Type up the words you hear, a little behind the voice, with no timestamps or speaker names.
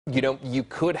you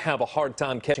could have a hard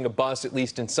time catching a bus, at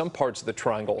least in some parts of the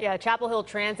triangle. Yeah, Chapel Hill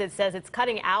Transit says it's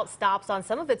cutting out stops on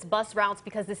some of its bus routes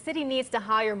because the city needs to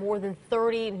hire more than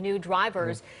 30 new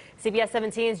drivers. CBS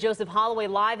 17's Joseph Holloway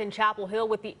live in Chapel Hill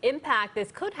with the impact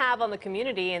this could have on the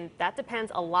community, and that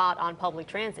depends a lot on public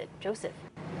transit. Joseph.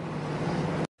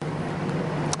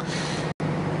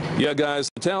 Yeah, guys,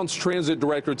 the town's transit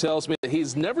director tells me that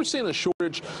he's never seen a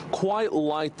shortage quite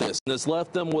like this, and it's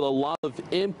left them with a lot of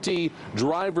empty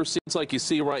driver seats like you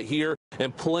see right here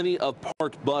and plenty of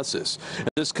parked buses. And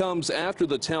this comes after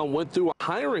the town went through a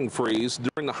hiring freeze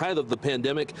during the height of the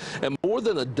pandemic, and more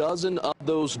than a dozen of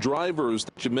those drivers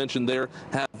that you mentioned there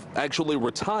have actually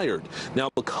retired. Now,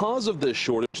 because of this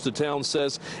shortage, the town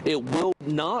says it will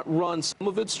not run some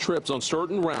of its trips on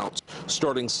certain routes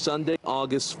starting Sunday,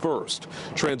 August 1st.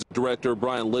 Transit Director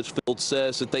Brian Litchfield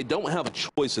says that they don't have a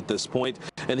choice at this point,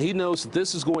 and he knows that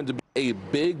this is going to be a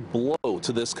big blow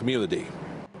to this community.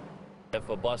 If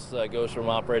a bus goes from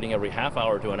operating every half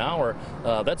hour to an hour,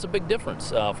 that's a big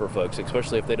difference for folks,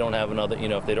 especially if they don't have another,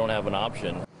 if they don't have an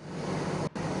option.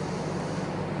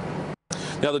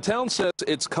 Now, the town says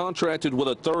it's contracted with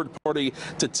a third party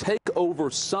to take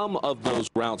over some of those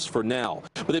routes for now.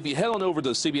 But if you head on over to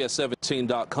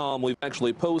CBS17.com, we've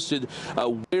actually posted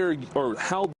where or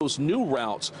how those new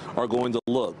routes are going to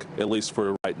look, at least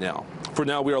for right now. For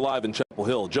now, we are live in Chapel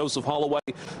Hill. Joseph Holloway,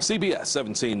 CBS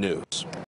 17 News.